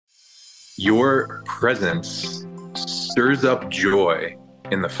your presence stirs up joy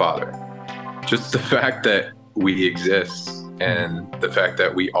in the Father. Just the fact that we exist and the fact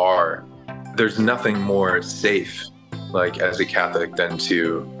that we are, there's nothing more safe, like as a Catholic, than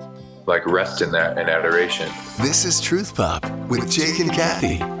to like rest in that and adoration. This is Truth Pop with Jake and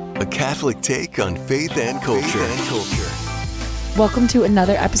Kathy, a Catholic take on faith and culture. Welcome to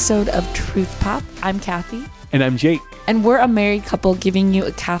another episode of Truth Pop. I'm Kathy. And I'm Jake. And we're a married couple giving you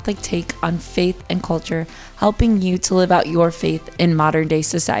a Catholic take on faith and culture, helping you to live out your faith in modern day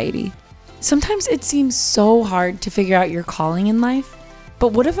society. Sometimes it seems so hard to figure out your calling in life, but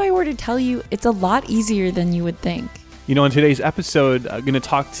what if I were to tell you it's a lot easier than you would think? You know, in today's episode, I'm going to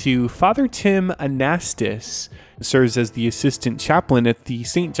talk to Father Tim Anastas, who serves as the assistant chaplain at the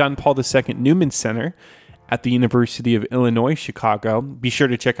St. John Paul II Newman Center at the University of Illinois, Chicago. Be sure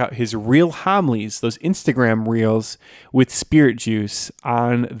to check out his real homilies, those Instagram reels with spirit juice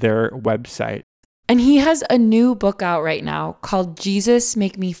on their website. And he has a new book out right now called Jesus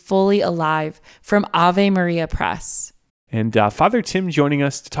Make Me Fully Alive from Ave Maria Press. And Father Tim joining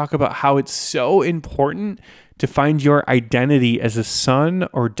us to talk about how it's so important to find your identity as a son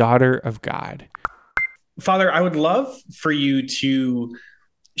or daughter of God. Father, I would love for you to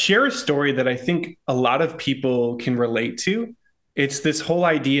share a story that I think a lot of people can relate to. It's this whole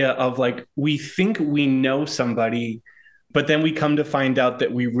idea of like, we think we know somebody, but then we come to find out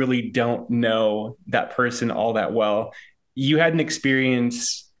that we really don't know that person all that well. You had an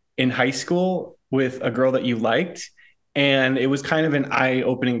experience in high school with a girl that you liked, and it was kind of an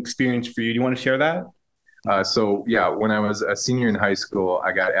eye-opening experience for you. Do you want to share that? When I was a senior in high school,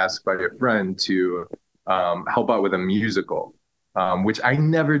 I got asked by a friend to help out with a musical. Which I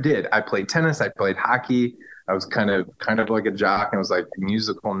never did. I played tennis. I played hockey. I was kind of like a jock. And I was like,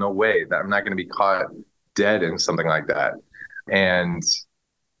 musical, no way. That I'm not going to be caught dead in something like that. And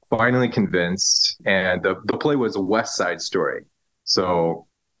finally convinced. And the play was a West Side Story. So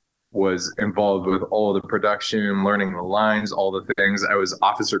was involved with all the production, learning the lines, all the things. I was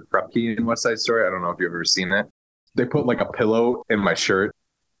Officer Krupke in West Side Story. I don't know if you've ever seen it. They put like a pillow in my shirt.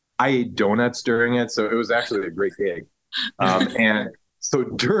 I ate donuts during it. So it was actually a great gig. And so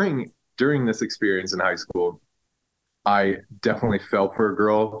during this experience in high school, I definitely fell for a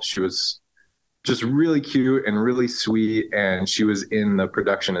girl. She was just really cute and really sweet, and she was in the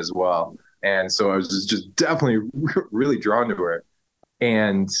production as well. And so I was just definitely really drawn to her.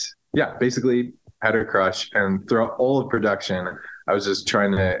 And yeah, basically had a crush. And throughout all of production, I was just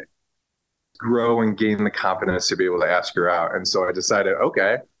trying to grow and gain the confidence to be able to ask her out. And so I decided,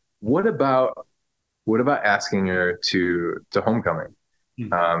 okay, what about asking her to homecoming?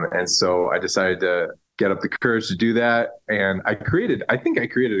 And so I decided to get up the courage to do that. And I think I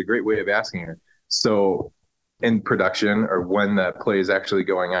created a great way of asking her. So in production, or when the play is actually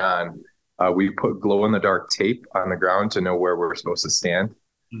going on, we put glow in the dark tape on the ground to know where we're supposed to stand.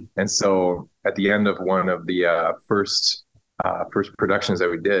 And so at the end of one of the first productions that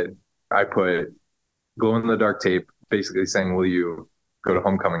we did, I put glow in the dark tape, basically saying, "Will you go to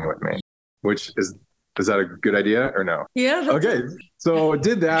homecoming with me?" Which is that a good idea or no? Yeah. Okay. So I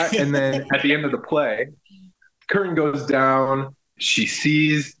did that. And then at the end of the play, curtain goes down. She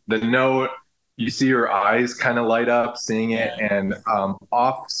sees the note. You see her eyes kind of light up seeing it. And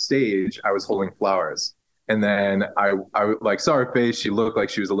off stage, I was holding flowers. And then I like saw her face. She looked like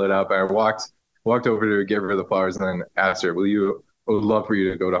she was lit up. And I walked over to her, gave her the flowers, and then asked her, I would love for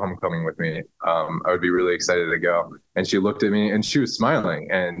you to go to homecoming with me. I would be really excited to go. And she looked at me and she was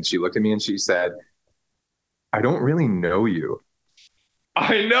smiling. And she looked at me and she said, "I don't really know you."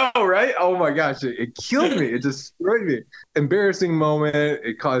 I know, right? Oh my gosh, it killed me. It destroyed me. Embarrassing moment.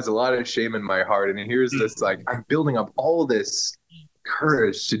 It caused a lot of shame in my heart. And here's this, like, I'm building up all this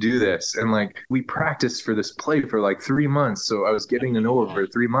courage to do this. And like, we practiced for this play for like 3 months. So I was getting to know her for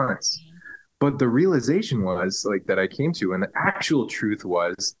 3 months. But the realization was like that I came to, and the actual truth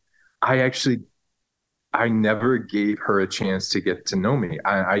was, I never gave her a chance to get to know me.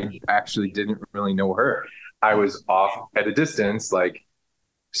 I actually didn't really know her. I was off at a distance, like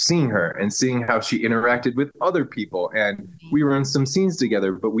seeing her and seeing how she interacted with other people. And we were in some scenes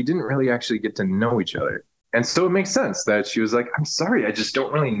together, but we didn't really actually get to know each other. And so it makes sense that she was like, "I'm sorry, I just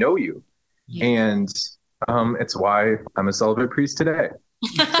don't really know you." Yeah. And it's why I'm a celibate priest today.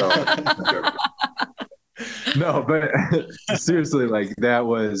 So, no, but seriously, like that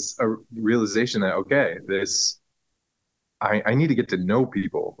was a realization that, okay, I need to get to know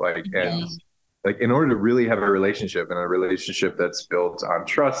people, like, and like in order to really have a relationship, and a relationship that's built on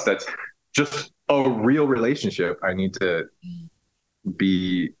trust, that's just a real relationship, I need to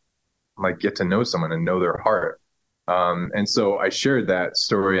be like, get to know someone and know their heart. And so I shared that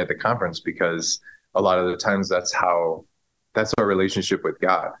story at the conference because a lot of the times that's our relationship with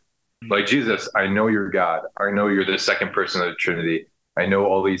God. Like, Jesus, I know you're God. I know you're the second person of the Trinity. I know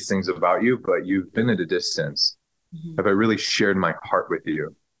all these things about you, but you've been at a distance. Have I really shared my heart with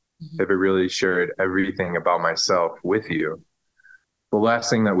you? Have I really shared everything about myself with you? The last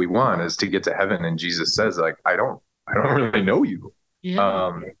thing that we want is to get to heaven and Jesus says, like, I don't really know you.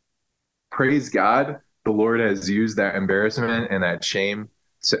 Yeah. Praise God. The Lord has used that embarrassment and that shame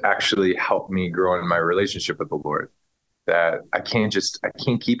to actually help me grow in my relationship with the Lord. That I can't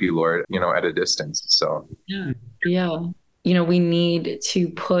keep you, Lord, at a distance. So Yeah. We need to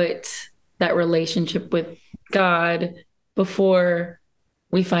put that relationship with God before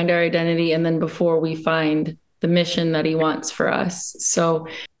we find our identity and then before we find the mission that he wants for us. So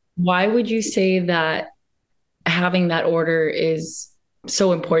why would you say that having that order is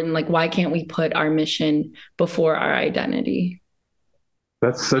so important? Like, why can't we put our mission before our identity?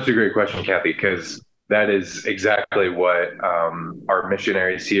 that's such a great question, Kathy, because that is exactly what our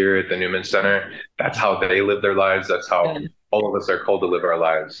missionaries here at the Newman Center, that's how they live their lives. That's how all of us are called to live our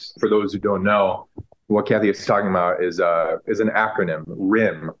lives. For those who don't know, what Kathy is talking about is an acronym,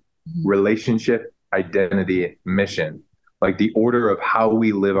 RIM, Relationship, Identity, Mission. Like the order of how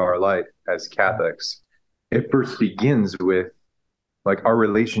we live our life as Catholics. It first begins with like our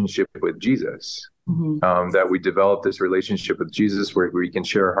relationship with Jesus. That we develop this relationship with Jesus where we can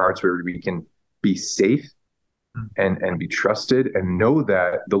share our hearts, where we can be safe and be trusted and know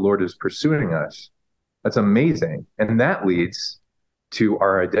that the Lord is pursuing us. That's amazing. And that leads to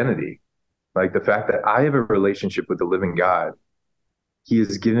our identity. Like the fact that I have a relationship with the living God. He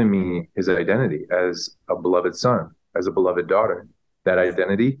has given me his identity as a beloved son, as a beloved daughter. That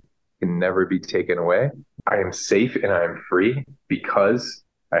identity can never be taken away. I am safe and I am free because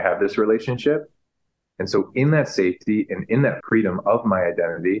I have this relationship. And so in that safety and in that freedom of my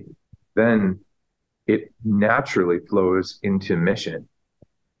identity, then it naturally flows into mission.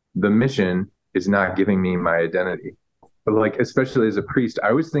 The mission is not giving me my identity. But like, especially as a priest, I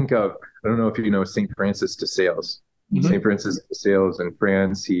always think of, I don't know if you know St. Francis de Sales. St. Francis de Sales in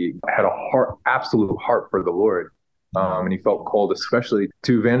France, he had a absolute heart for the Lord. And he felt called especially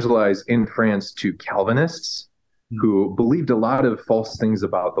to evangelize in France to Calvinists who believed a lot of false things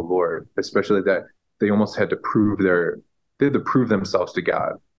about the Lord, especially that they almost had to prove themselves to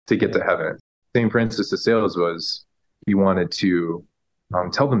God to get to heaven. St. Francis de Sales he wanted to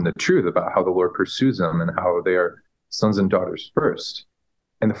tell them the truth about how the Lord pursues them and how they are sons and daughters first.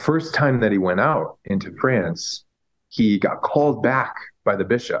 And the first time that he went out into France, he got called back by the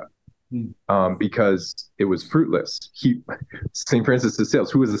bishop because it was fruitless. St. Francis de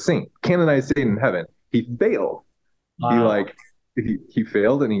Sales, who was a saint, canonized saint in heaven, he failed. Wow. He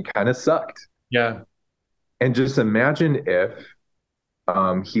failed and he kind of sucked. Yeah. And just imagine if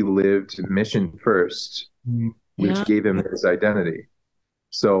he lived mission first, which gave him his identity.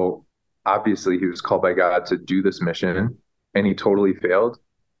 So obviously he was called by God to do this mission and he totally failed.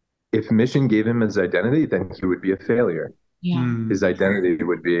 If mission gave him his identity, then he would be a failure. His identity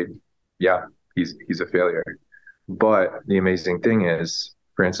would be, he's a failure. But the amazing thing is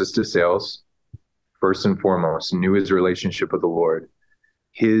Francis de Sales, first and foremost, knew his relationship with the Lord.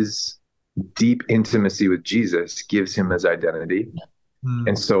 His deep intimacy with Jesus gives him his identity.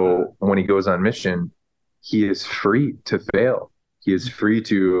 And so when he goes on mission, he is free to fail. He is free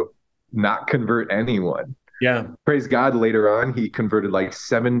to not convert anyone. Yeah. Praise God. Later on, he converted like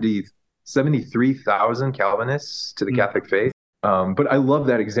 73,000 Calvinists to the Catholic faith. But I love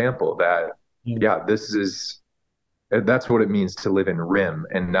that example that, that's what it means to live in RIM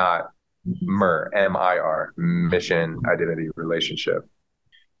and not MIR, M-I-R, mission, identity, relationship.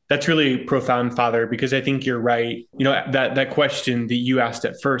 That's really profound, Father, because I think you're right. That question that you asked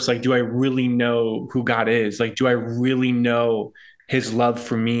at first, like, do I really know who God is? Like, do I really know his love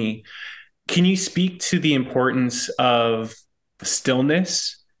for me? Can you speak to the importance of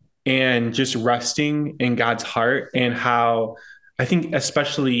stillness and just resting in God's heart, and how I think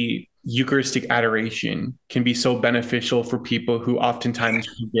especially Eucharistic adoration can be so beneficial for people who oftentimes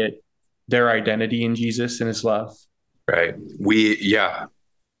forget their identity in Jesus and his love? Right.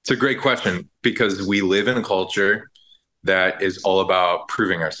 It's a great question because we live in a culture that is all about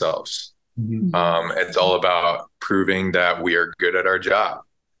proving ourselves. It's all about proving that we are good at our job.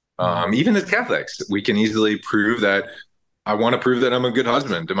 Even as Catholics, we can easily prove that I want to prove that I'm a good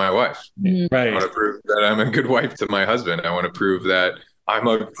husband to my wife. Right. I want to prove that I'm a good wife to my husband. I want to prove that I'm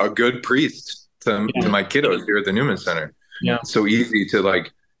a good priest to my kiddos here at the Newman Center. Yeah. It's so easy to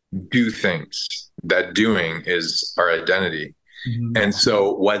like do things. That doing is our identity. And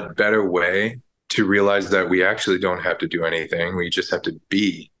so what better way to realize that we actually don't have to do anything. We just have to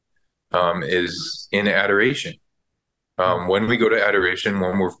be, is in adoration. When we go to adoration,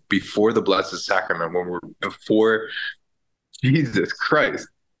 when we're before the Blessed Sacrament, when we're before Jesus Christ,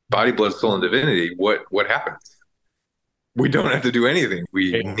 body, blood, soul, and divinity, what happens? We don't have to do anything.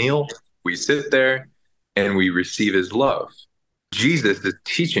 We kneel, we sit there, and we receive his love. Jesus is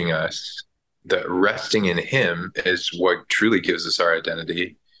teaching us that resting in him is what truly gives us our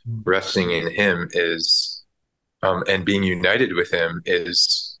identity. Resting in him is, and being united with him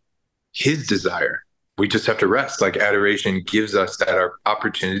is his desire. We just have to rest. Like adoration gives us that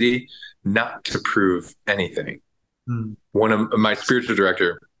opportunity not to prove anything. One of my spiritual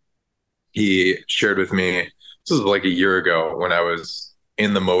director, he shared with me, this was like a year ago when I was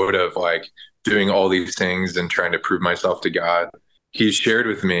in the mode of like doing all these things and trying to prove myself to God. He shared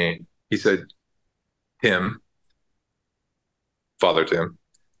with me, he said, Father Tim,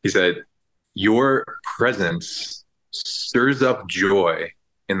 he said, your presence stirs up joy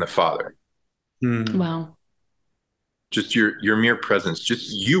in the Father. Wow. Just your mere presence,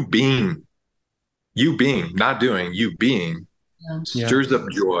 just you being, not doing, you being, stirs up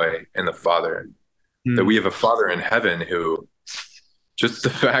joy in the Father. That we have a Father in heaven who, just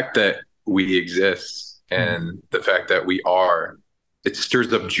the fact that we exist and the fact that we are, it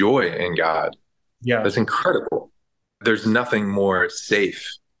stirs up joy in God. Yeah. That's incredible. There's nothing more safe,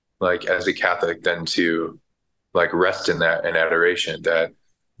 like as a Catholic, than to like rest in that in adoration, that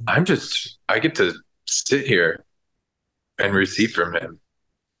I get to sit here and receive from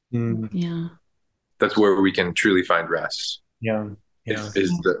him. Yeah. That's where we can truly find rest. Yeah.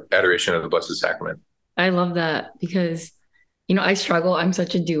 Is the adoration of the Blessed Sacrament. I love that because, you know, I struggle. I'm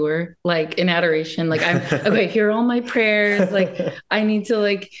such a doer, like in adoration, like I'm okay, here are all my prayers. Like I need to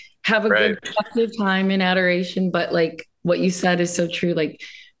like have a good productive time in adoration. But like what you said is so true. Like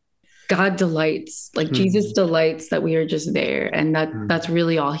God delights, like Jesus delights that we are just there. And that's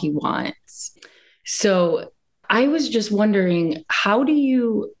really all he wants. So I was just wondering, how do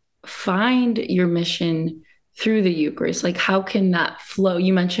you find your mission through the Eucharist? Like, how can that flow?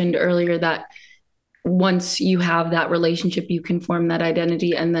 You mentioned earlier that once you have that relationship, you can form that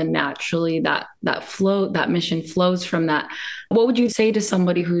identity, and then naturally that mission flows from that. What would you say to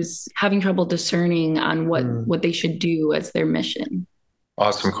somebody who's having trouble discerning on what they should do as their mission?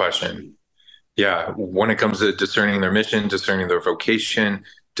 Awesome question. Yeah. When it comes to discerning their mission, discerning their vocation,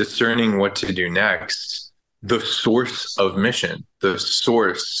 discerning what to do next, the source of mission, the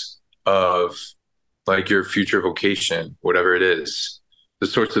source of like your future vocation, whatever it is, the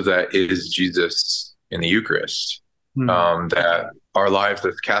source of that is Jesus in the Eucharist. That our lives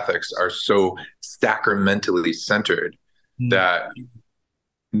as Catholics are so sacramentally centered that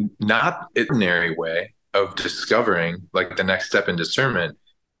not an ordinary way of discovering like the next step in discernment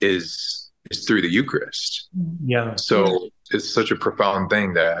is through the Eucharist. Yeah. So it's such a profound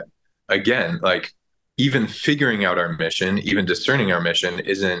thing that, again, like even figuring out our mission, even discerning our mission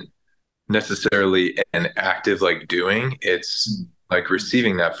isn't necessarily an active like doing. It's like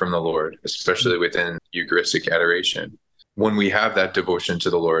receiving that from the Lord, especially within Eucharistic adoration. When we have that devotion to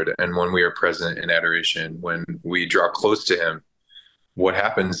the Lord and when we are present in adoration, when we draw close to him, what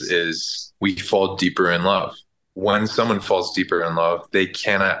happens is we fall deeper in love. When someone falls deeper in love, they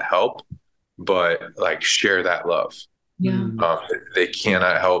cannot help but like share that love. Yeah. They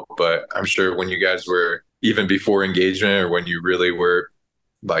cannot help but, I'm sure when you guys were even before engagement or when you really were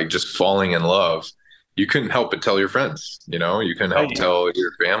like just falling in love, you couldn't help but tell your friends, you know, you couldn't help tell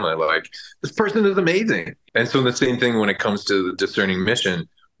your family, like, this person is amazing. And so the same thing when it comes to the discerning mission,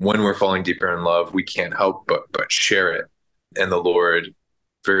 when we're falling deeper in love, we can't help but share it. And the Lord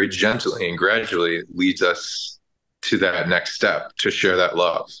very gently and gradually leads us to that next step, to share that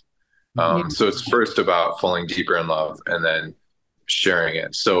love. So it's first about falling deeper in love and then sharing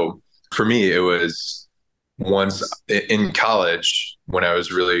it. So for me, it was once in college, when I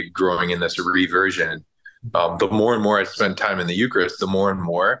was really growing in this reversion, the more and more I spent time in the Eucharist, the more and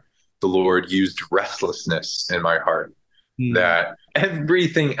more the Lord used restlessness in my heart. That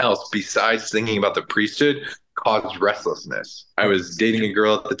everything else besides thinking about the priesthood caused restlessness. I was dating a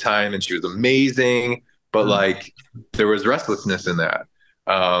girl at the time and she was amazing, but like there was restlessness in that.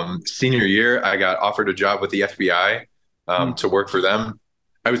 Senior year, I got offered a job with the FBI to work for them.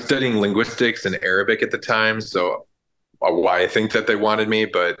 I was studying linguistics and Arabic at the time, so why I think that they wanted me,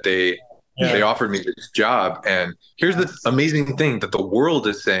 but they offered me this job. And here's this amazing thing that the world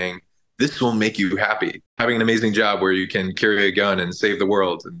is saying, this will make you happy. Having an amazing job where you can carry a gun and save the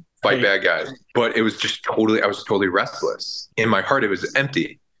world and fight bad guys. But it was just I was totally restless. In my heart, it was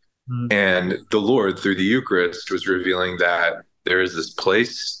empty. And the Lord, through the Eucharist, was revealing that there is this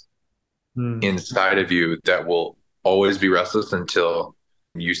place inside of you that will always be restless until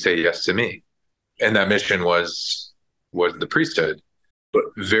you say yes to me. And that mission was the priesthood. But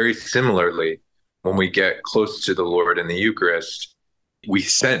very similarly, when we get close to the Lord in the Eucharist, we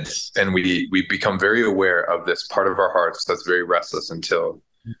sense and we become very aware of this part of our hearts that's very restless until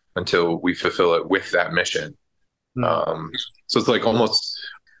we fulfill it with that mission. So it's like almost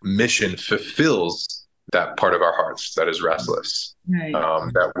mission fulfills that part of our hearts that is restless. Right.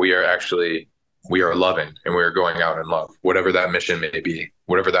 That we are loving and we are going out in love, whatever that mission may be,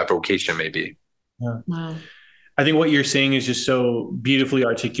 whatever that vocation may be. Yeah. Wow. I think what you're saying is just so beautifully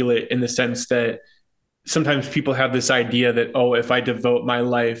articulate in the sense that sometimes people have this idea that, oh, if I devote my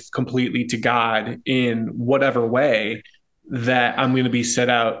life completely to God in whatever way, that I'm going to be set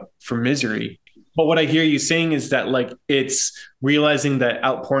out for misery. But what I hear you saying is that, like, it's realizing that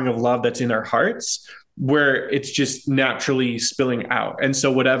outpouring of love that's in our hearts, where it's just naturally spilling out. And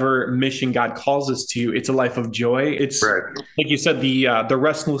so whatever mission God calls us to, it's a life of joy. It's right. Like you said, the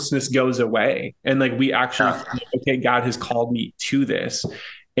restlessness goes away. And like we actually think, okay, God has called me to this.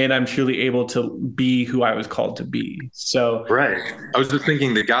 And I'm truly able to be who I was called to be. So, right. I was just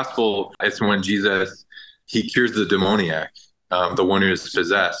thinking the gospel is when Jesus, he cures the demoniac, the one who is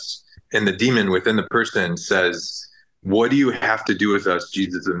possessed. And the demon within the person says, what do you have to do with us,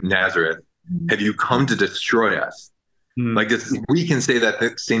 Jesus of Nazareth? Have you come to destroy us? Like this, we can say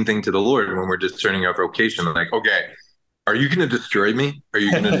that same thing to the Lord when we're discerning our vocation. Like, okay, are you going to destroy me? Are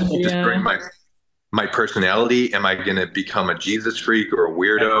you going to destroy my personality? Am I going to become a Jesus freak or a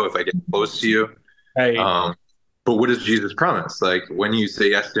weirdo if I get close to you? Right. But what does Jesus promise? Like, when you say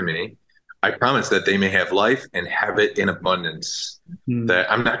yes to me, I promise that they may have life and have it in abundance. That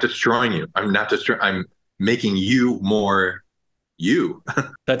I'm not destroying you. I'm making you more you.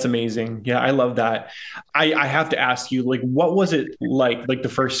 That's amazing. Yeah, I love that. I have to ask you, like, what was it like the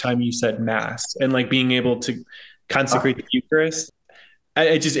first time you said Mass and like being able to consecrate the Eucharist?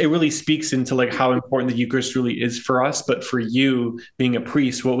 It really speaks into like how important the Eucharist really is for us. But for you being a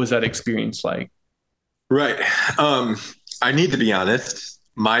priest, what was that experience like? Right. I need to be honest.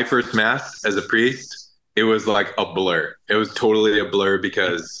 My first Mass as a priest, it was like a blur. It was totally a blur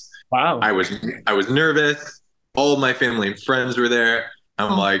because I was nervous. All of my family and friends were there.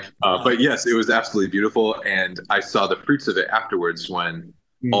 I'm but yes, it was absolutely beautiful. And I saw the fruits of it afterwards when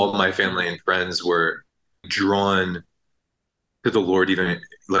all of my family and friends were drawn to the Lord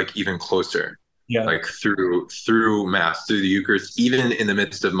even closer. Yeah. Like through Mass, through the Eucharist, even in the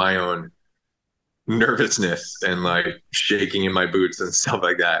midst of my own nervousness and like shaking in my boots and stuff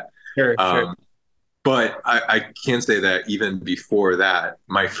like that. Sure. But I can say that even before that,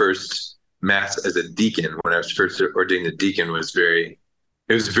 my first Mass as a deacon, when I was first ordained a deacon, it was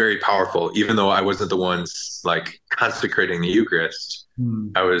very powerful. Even though I wasn't the ones like consecrating the Eucharist,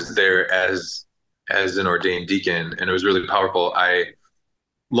 I was there as an ordained deacon, and it was really powerful.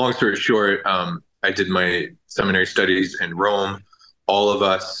 Long story short, I did my seminary studies in Rome. All of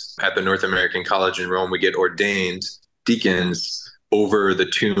us at the North American College in Rome, we get ordained deacons over the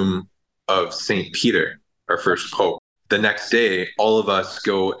tomb of Saint Peter, our first pope. The next day, all of us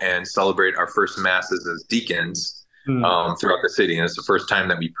go and celebrate our first Masses as deacons throughout the city. And it's the first time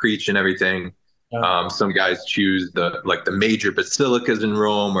that we preach and everything. Yeah. Some guys choose the major basilicas in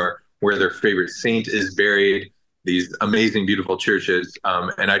Rome or where their favorite saint is buried, these amazing, beautiful churches.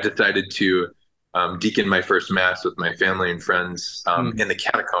 And I decided to deacon my first Mass with my family and friends in the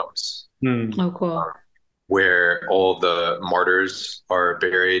catacombs. Oh, cool. Where all the martyrs are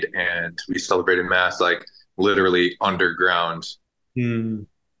buried, and we celebrated Mass like literally underground in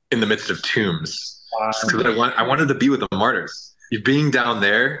the midst of tombs. Because I wanted to be with the martyrs. Being down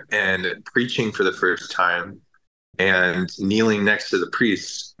there and preaching for the first time and kneeling next to the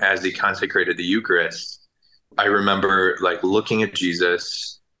priest as he consecrated the Eucharist, I remember like looking at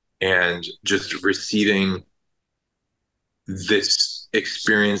Jesus and just receiving this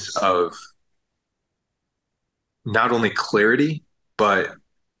experience of not only clarity, but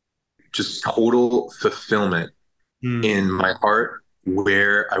just total fulfillment in my heart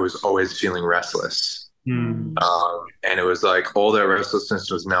where I was always feeling restless. And it was like all that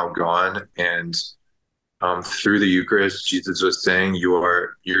restlessness was now gone. And through the Eucharist, Jesus was saying,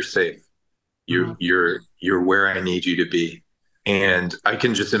 you're safe. You're where I need you to be. And I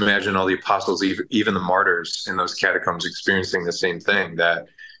can just imagine all the apostles, even the martyrs in those catacombs experiencing the same thing, that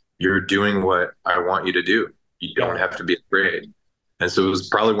you're doing what I want you to do. You don't have to be afraid. And so it was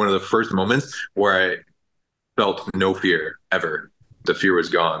probably one of the first moments where I felt no fear ever. The fear was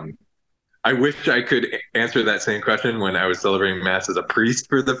gone. I wish I could answer that same question when I was celebrating Mass as a priest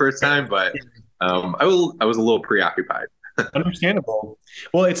for the first time, but I was a little preoccupied. Understandable.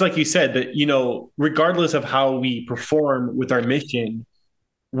 Well, it's like you said that, regardless of how we perform with our mission,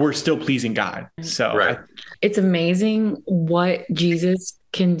 we're still pleasing God. So Right. It's amazing what Jesus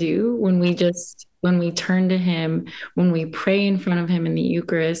can do when we turn to him, when we pray in front of him in the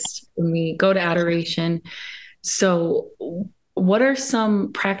Eucharist, when we go to adoration. So what are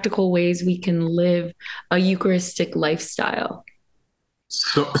some practical ways we can live a Eucharistic lifestyle?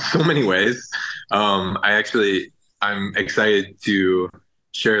 So many ways. I'm excited to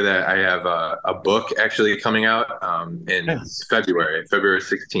share that I have a book actually coming out in February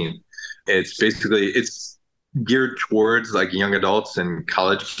 16th. It's geared towards like young adults and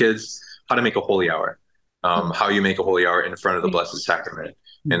college kids, how to make a holy hour, how you make a holy hour in front of the Blessed Sacrament,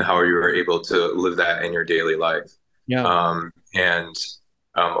 and how you are able to live that in your daily life. And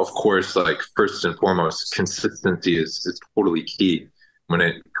of course, like first and foremost, consistency is totally key when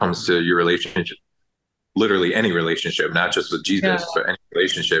it comes to your relationship. Literally any relationship, not just with Jesus, but any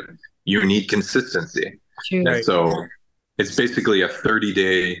relationship, you need consistency. And so it's basically a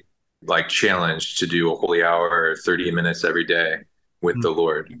 30-day like challenge to do a holy hour or 30 minutes every day with the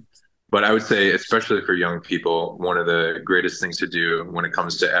Lord. But I would say, especially for young people, one of the greatest things to do when it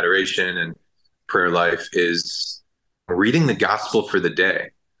comes to adoration and prayer life is reading the gospel for the day.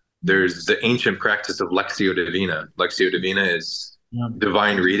 There's the ancient practice of Lectio Divina. Lectio Divina is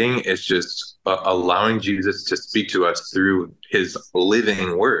divine reading. It's just allowing Jesus to speak to us through his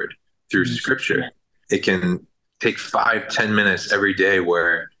living word, through scripture. It can take 5-10 minutes every day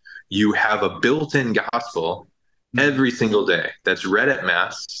where you have a built-in gospel every single day that's read at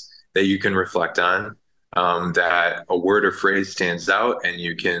Mass that you can reflect on, that a word or phrase stands out and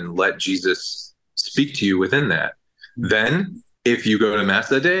you can let Jesus speak to you within that. Then if you go to Mass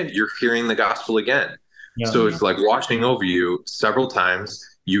that day, you're hearing the gospel again. So it's like washing over you several times.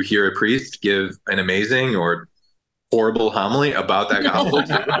 You hear a priest give an amazing or horrible homily about that gospel.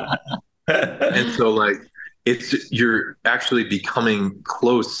 And so like you're actually becoming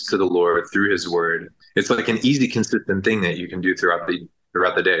close to the Lord through his word. It's like an easy, consistent thing that you can do throughout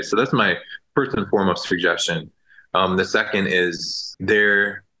the day. So that's my first and foremost suggestion. The second is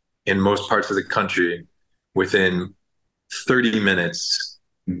there in most parts of the country, within 30 minutes,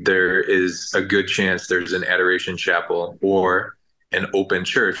 there is a good chance there's an adoration chapel or an open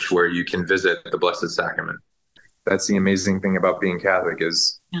church where you can visit the Blessed Sacrament. That's the amazing thing about being Catholic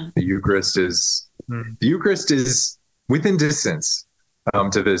is the Eucharist is within distance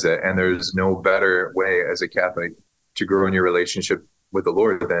to visit. And there's no better way as a Catholic to grow in your relationship with the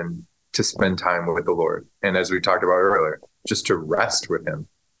Lord than to spend time with the Lord. And as we talked about earlier, just to rest with him.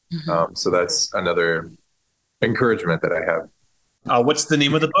 So that's another encouragement that I have. What's the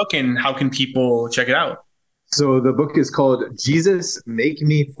name of the book and how can people check it out? So the book is called Jesus, Make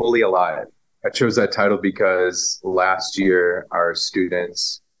Me Fully Alive. I chose that title because last year our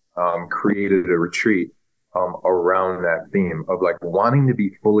students created a retreat around that theme of like wanting to be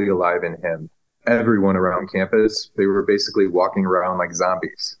fully alive in him. Everyone around campus, they were basically walking around like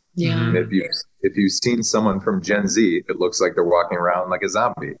zombies. And if you've seen someone from Gen Z, it looks like they're walking around like a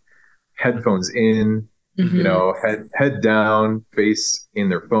zombie. Headphones in, head down, face in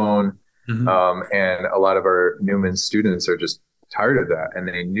their phone. And a lot of our Newman students are just tired of that. And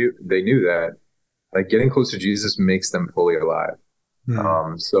they knew that like getting close to Jesus makes them fully alive.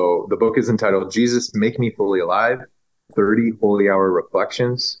 So the book is entitled Jesus, Make Me Fully Alive, 30 Holy Hour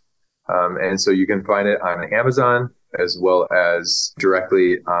Reflections. And so you can find it on Amazon as well as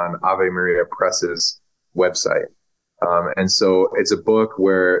directly on Ave Maria Press's website. And so it's a book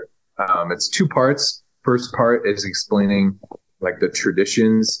where it's two parts. First part is explaining like the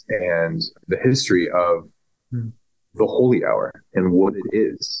traditions and the history of the holy hour and what it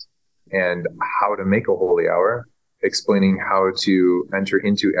is and how to make a holy hour, explaining how to enter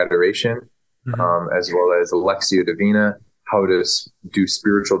into adoration, as well as Lectio Divina, how to do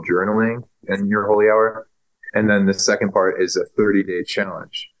spiritual journaling in your holy hour. And then the second part is a 30-day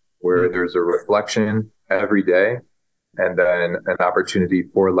challenge where there's a reflection every day and then an opportunity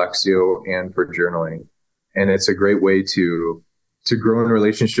for Lectio and for journaling. And it's a great way to grow in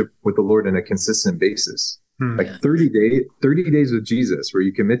relationship with the Lord on a consistent basis. Like 30 days with Jesus, where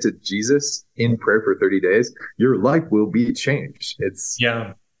you commit to Jesus in prayer for 30 days, your life will be changed. It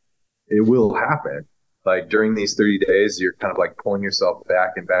will happen. Like during these 30 days, you're kind of like pulling yourself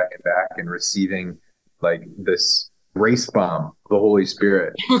back and back and back and receiving like this race bomb, the Holy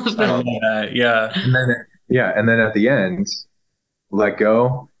Spirit. And then at the end, let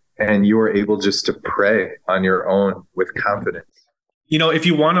go, and you are able just to pray on your own with confidence. If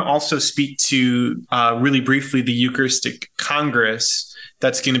you want to also speak to really briefly the Eucharistic Congress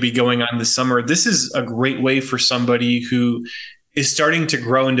that's going to be going on this summer, this is a great way for somebody who is starting to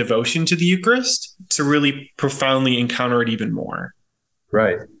grow in devotion to the Eucharist to really profoundly encounter it even more.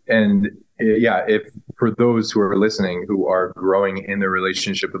 Right. And if for those who are listening who are growing in their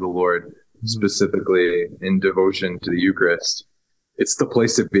relationship with the Lord, specifically in devotion to the Eucharist, it's the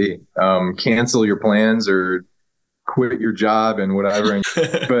place to be. Cancel your plans or quit your job and whatever,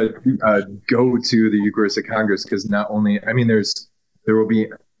 but go to the Eucharistic Congress, because not only, there will be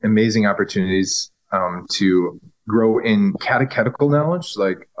amazing opportunities to grow in catechetical knowledge,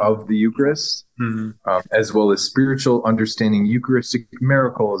 like of the Eucharist, as well as spiritual understanding, Eucharistic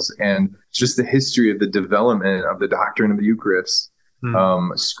miracles, and just the history of the development of the doctrine of the Eucharist.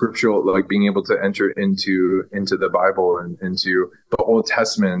 Scriptural, like being able to enter into the Bible and into the Old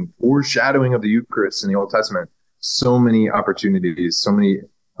Testament, foreshadowing of the Eucharist in the Old Testament. So many opportunities, so many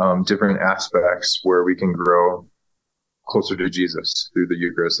different aspects where we can grow closer to Jesus through the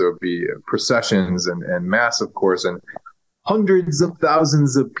Eucharist. There will be processions and mass, of course, and hundreds of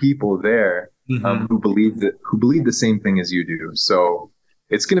thousands of people there who believe the same thing as you do. So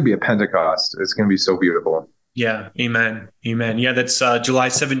it's going to be a Pentecost. It's going to be so beautiful. Yeah. Amen. Yeah. That's July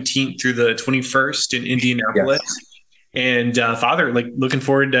 17th through the 21st in Indianapolis. Yes. And Father, looking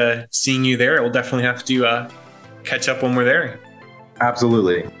forward to seeing you there. We'll definitely have to catch up when we're there.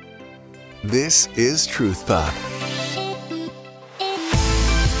 Absolutely. This is Truth Pop.